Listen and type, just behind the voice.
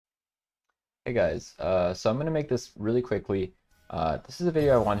Hey guys, so I'm going to make this really quickly. This is a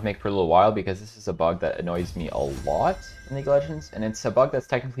video I wanted to make for a little while because this is a bug that annoys me a lot in League of Legends, and it's a bug that's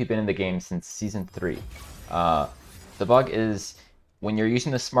technically been in the game since Season 3. Uh, the bug is when you're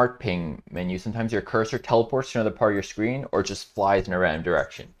using the Smart Ping menu, sometimes your cursor teleports to another part of your screen or just flies in a random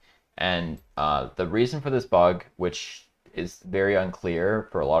direction. And the reason for this bug, which is very unclear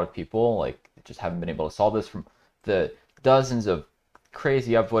for a lot of people, like just haven't been able to solve this from the dozens of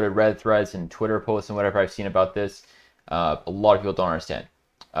crazy upvoted Reddit threads and Twitter posts and whatever I've seen about this. A lot of people don't understand.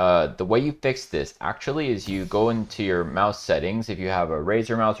 The way you fix this actually is you go into your mouse settings. If you have a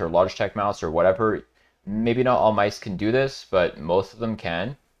Razer mouse or Logitech mouse or whatever, maybe not all mice can do this, but most of them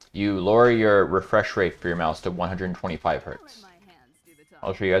can. You lower your refresh rate for your mouse to 125 hertz.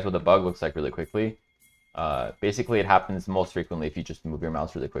 I'll show you guys what the bug looks like really quickly. Basically, it happens most frequently if you just move your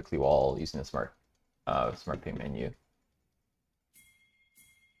mouse really quickly while using the smart ping menu.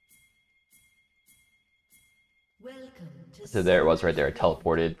 So there it was right there. It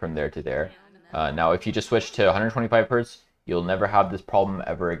teleported from there to there. Now, if you just switch to 125 hertz, you'll never have this problem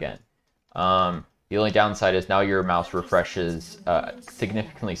ever again. The only downside is now your mouse refreshes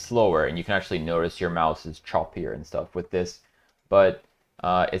significantly slower, and you can actually notice your mouse is choppier and stuff with this. But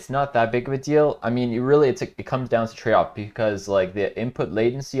it's not that big of a deal. I mean, it comes down to trade-off because like the input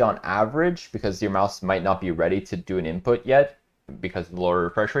latency on average, because your mouse might not be ready to do an input yet because of the lower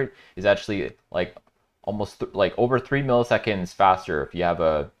refresh rate, is actually like almost like over 3 milliseconds faster if you have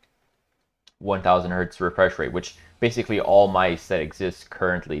a 1000 hertz refresh rate, which basically all mice that exist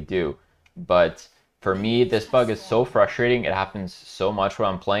currently do. But for me, this bug is so frustrating. It happens so much when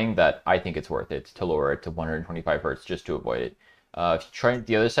I'm playing that I think it's worth it to lower it to 125 hertz just to avoid it. If you try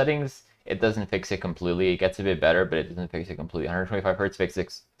the other settings, it doesn't fix it completely. It gets a bit better, but it doesn't fix it completely. 125 hertz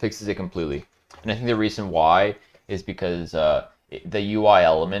fixes it completely. And I think the reason why is because the UI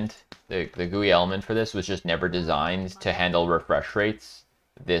element, the GUI element for this was just never designed to handle refresh rates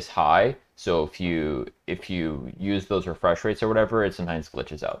this high. So if you use those refresh rates or whatever, it sometimes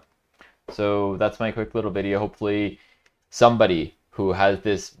glitches out. So that's my quick little video. Hopefully somebody who has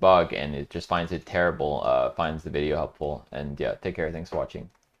this bug and it just finds it terrible finds the video helpful. And yeah, take care. Thanks for watching.